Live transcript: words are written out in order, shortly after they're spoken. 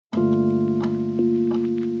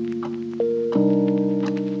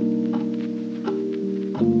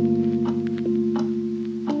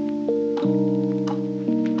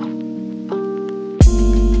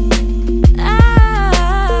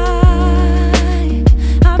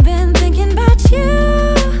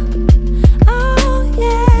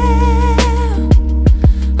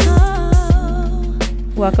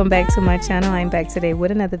welcome back to my channel. I'm back today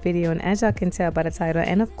with another video, and as y'all can tell by the title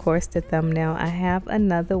and of course the thumbnail, I have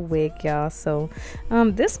another wig, y'all. So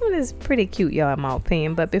this one is pretty cute, y'all, in my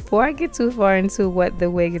opinion. But before I get too far into what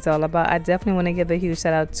the wig is all about, I definitely want to give a huge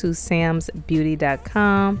shout out to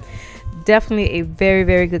samsbeauty.com. Definitely a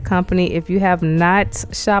very good company. If you have not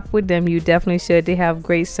shopped with them, you definitely should. They have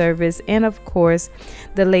great service, and of course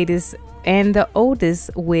the latest and the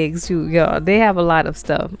oldest wigs too, y'all. They have a lot of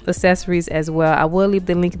stuff, accessories as well. I will leave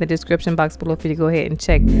the link in the description box below for you to go ahead and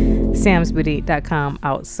check samsbeauty.com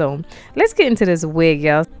out. So let's get into this wig,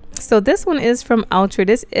 y'all. So this one is from Outre.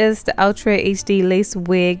 This is the Outre HD lace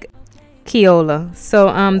wig KEOLA. So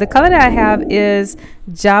the color that I have is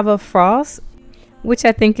Java Frost, which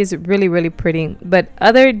I think is really pretty. But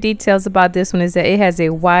other details about this one is that it has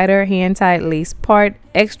a wider hand-tied lace part,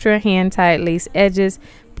 extra hand-tied lace edges,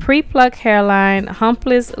 pre-plucked hairline,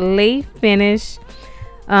 humpless lay finish,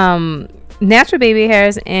 natural baby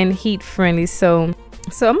hairs, and heat friendly. So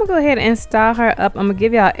I'm gonna go ahead and style her up. I'm gonna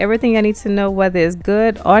give y'all everything I need to know whether it's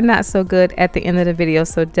good or not so good at the end of the video,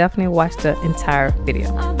 so definitely watch the entire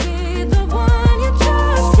video.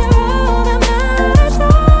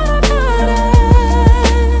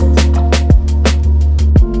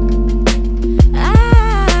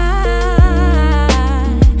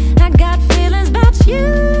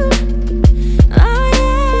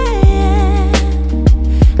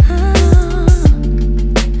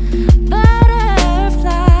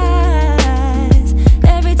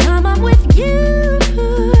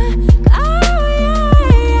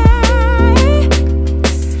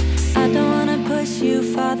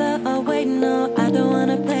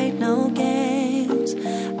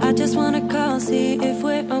 I just wanna call, see if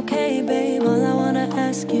we're okay, babe. All I wanna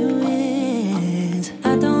ask you is,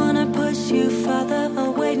 I don't wanna push you farther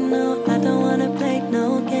away, no. I don't wanna play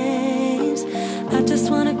no games. I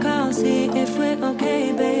just wanna call, see if we're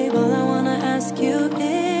okay, babe. All I wanna ask you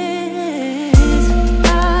is,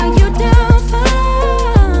 are you down for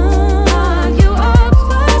love? Are you up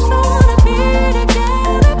for us? I wanna be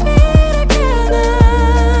together, be together.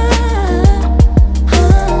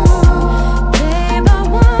 Babe, I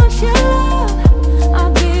want your love.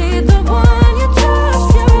 I'll be the one you trust.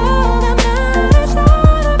 You're all that matters, all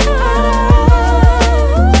that matters.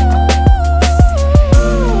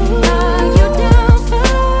 Are you down for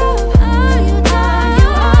love? Are you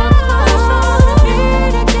up for us? I wanna be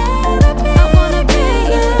together, I wanna be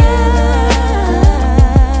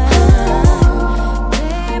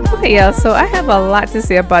together. Okay, y'all, so I have a lot to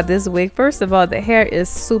say about this wig. First of all, the hair is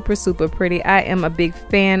super pretty. I am a big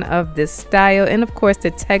fan of this style, and of course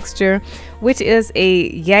the texture, which is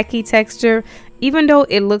a yaki texture. Even though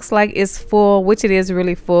it looks like it's full, which it is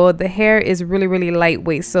really full, the hair is really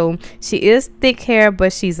lightweight. So she is thick hair,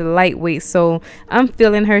 but she's lightweight, so I'm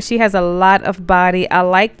feeling her. She has a lot of body. I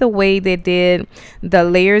like the way they did the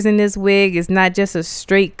layers in this wig. It's not just a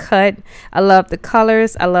straight cut. I love the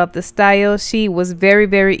colors, I love the style. She was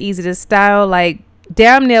very easy to style, like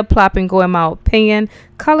damn near plop and go in my opinion.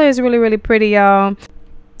 Color is really pretty, y'all.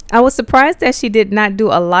 I was surprised that she did not do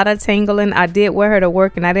a lot of tangling. I did wear her to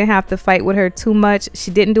work and I didn't have to fight with her too much.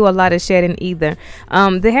 She didn't do a lot of shedding either.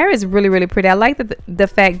 The hair is really pretty. I like the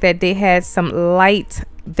fact that they had some light,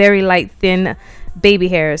 very light, thin baby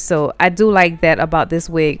hairs, so I do like that about this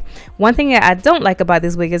wig. One thing that I don't like about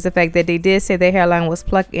this wig is the fact that they did say their hairline was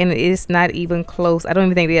plucked, and it is not even close. I don't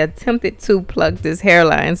even think they attempted to pluck this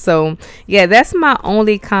hairline. So yeah, that's my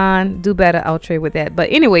only con. Do better, Outre, with that. But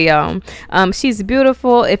anyway, y'all, she's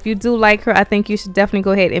beautiful. If you do like her, I think you should definitely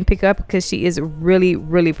go ahead and pick her up because she is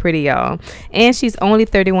really pretty, y'all. And she's only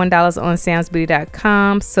 $31 on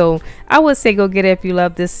samsbeauty.com, so I would say go get it if you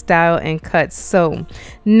love this style and cut. So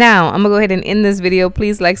now I'm gonna go ahead and end this video.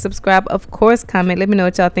 Please like, subscribe, of course, comment, let me know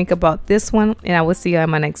what y'all think about this one, and I will see you in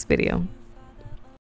my next video.